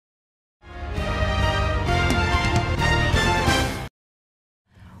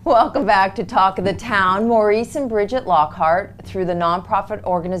Welcome back to Talk of the Town. Maurice and Bridget Lockhart, through the nonprofit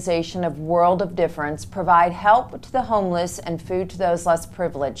organization of World of Difference, provide help to the homeless and food to those less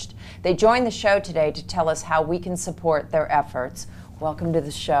privileged. They joined the show today to tell us how we can support their efforts. Welcome to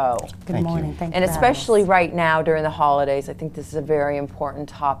the show. Good morning. Thank you. And especially right now during the holidays, I think this is a very important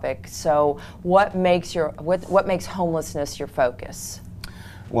topic. So what makes homelessness your focus?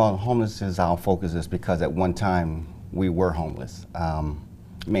 Well, homelessness, our focus is because at one time we were homeless.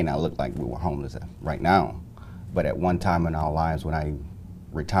 It may not look like we were homeless right now, but at one time in our lives when I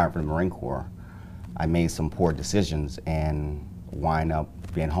retired from the Marine Corps, I made some poor decisions and wind up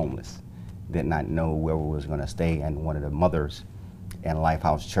being homeless. Did not know where we was going to stay, and one of the mothers in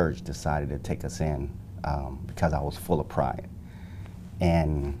Lifehouse Church decided to take us in because I was full of pride.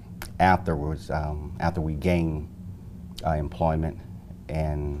 And afterwards, after we gained employment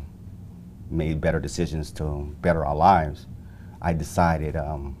and made better decisions to better our lives, I decided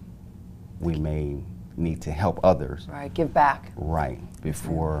we may need to help others. Right, give back. Right,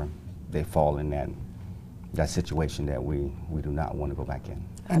 before they fall in that situation that we do not want to go back in.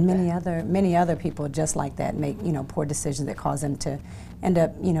 And many other people just like that make poor decisions that cause them to end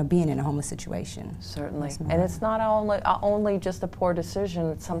up being in a homeless situation. Certainly, and it's not only just a poor decision.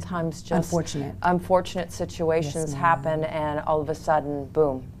 It's sometimes just unfortunate situations happen, and all of a sudden,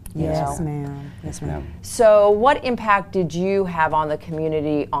 boom. Yes, ma'am. Yes, ma'am. So, what impact did you have on the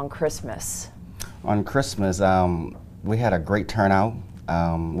community on Christmas? On Christmas, we had a great turnout.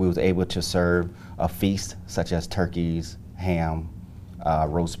 We was able to serve a feast such as turkeys, ham,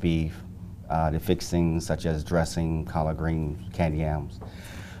 roast beef, the fixings such as dressing, collard greens, candy yams,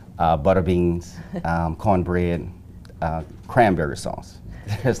 butter beans, cornbread, cranberry sauce.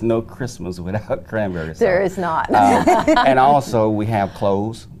 There's no Christmas without cranberry sauce. There is not. And also we have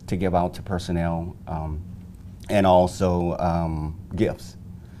clothes to give out to personnel, and also gifts.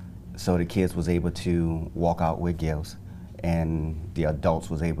 So the kids was able to walk out with gifts, and the adults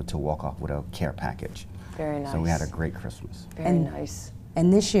was able to walk off with a care package. Very nice. So we had a great Christmas. Very nice.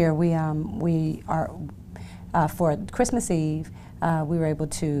 And this year we are for Christmas Eve, we were able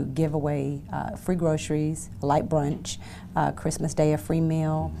to give away free groceries, a light brunch, Christmas Day a free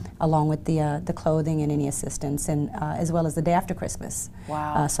meal, along with the clothing and any assistance, and as well as the day after Christmas.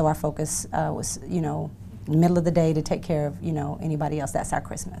 Wow. So our focus was, middle of the day to take care of, anybody else. That's our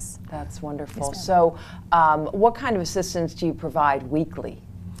Christmas. That's wonderful. Yes, so what kind of assistance do you provide weekly?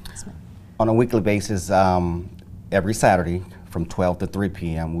 Yes, on a weekly basis, every Saturday from 12 to 3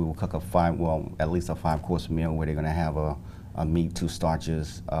 p.m. we will cook at least a 5-course meal where they're going to have a meat, 2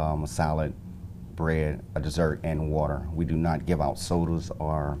 starches, a salad, bread, a dessert, and water. We do not give out sodas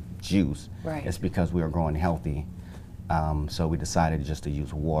or juice. Right. It's because we are growing healthy. So we decided just to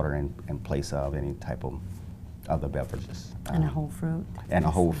use water in place of any type of other beverages. And a whole fruit. And a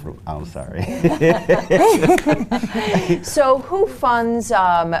whole fruit, I'm sorry. So who funds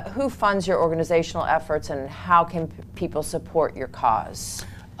your organizational efforts, and how can people support your cause?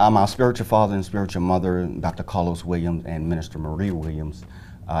 Our spiritual father and spiritual mother, Dr. Carlos Williams and Minister Marie Williams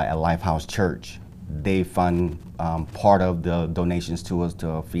at Lifehouse Church, they fund part of the donations to us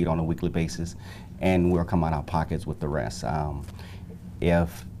to feed on a weekly basis, and we'll come out of our pockets with the rest.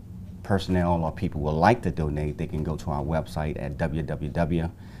 If personnel or people would like to donate, they can go to our website at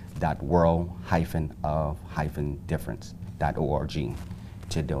www.world-of-difference.org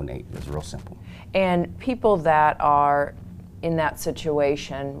to donate. It's real simple. And people that are in that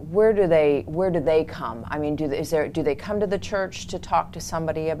situation, where do they come? I mean, do they come to the church to talk to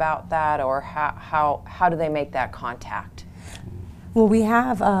somebody about that, or how do they make that contact? Well, we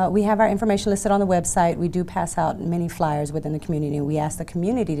have our information listed on the website. We do pass out many flyers within the community, and we ask the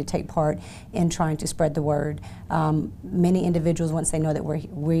community to take part in trying to spread the word. Many individuals, once they know that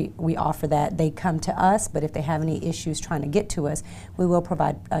we offer that, they come to us, but if they have any issues trying to get to us, we will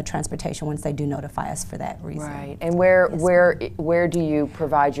provide transportation once they do notify us for that reason. Right. And where do you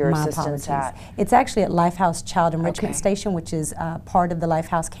provide your assistance at? It's actually at Lifehouse Child Enrichment Station, which is part of the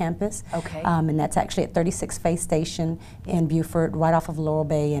Lifehouse campus. Okay. And that's actually at 36 Faith Station in Beaufort, right off of Laurel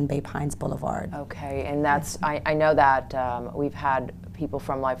Bay and Bay Pines Boulevard. Okay, and that's I know that we've had people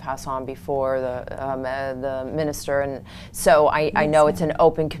from Lifehouse on before, the minister, and so I know it's an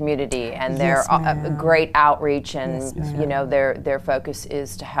open community, and they're a great outreach, and their focus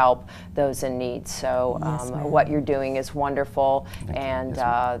is to help those in need. So what you're doing is wonderful, and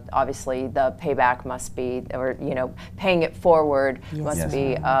obviously the payback must be, or paying it forward must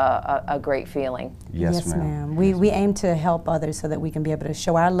be a great feeling. Yes, ma'am. We aim to help others so that we can be able to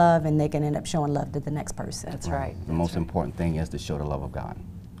show our love, and they can end up showing love to the next person. That's right. The most important thing is to show the love of God.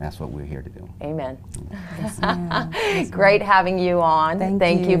 That's what we're here to do. Amen. Yes, ma'am. Yes, Great having you on.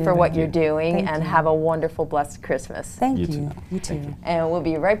 Thank you you. for what Thank you're you. doing, Thank and you. have a wonderful, blessed Christmas. Thank You you. too. You Thank too. you. And we'll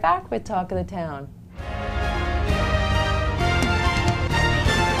be right back with Talk of the Town.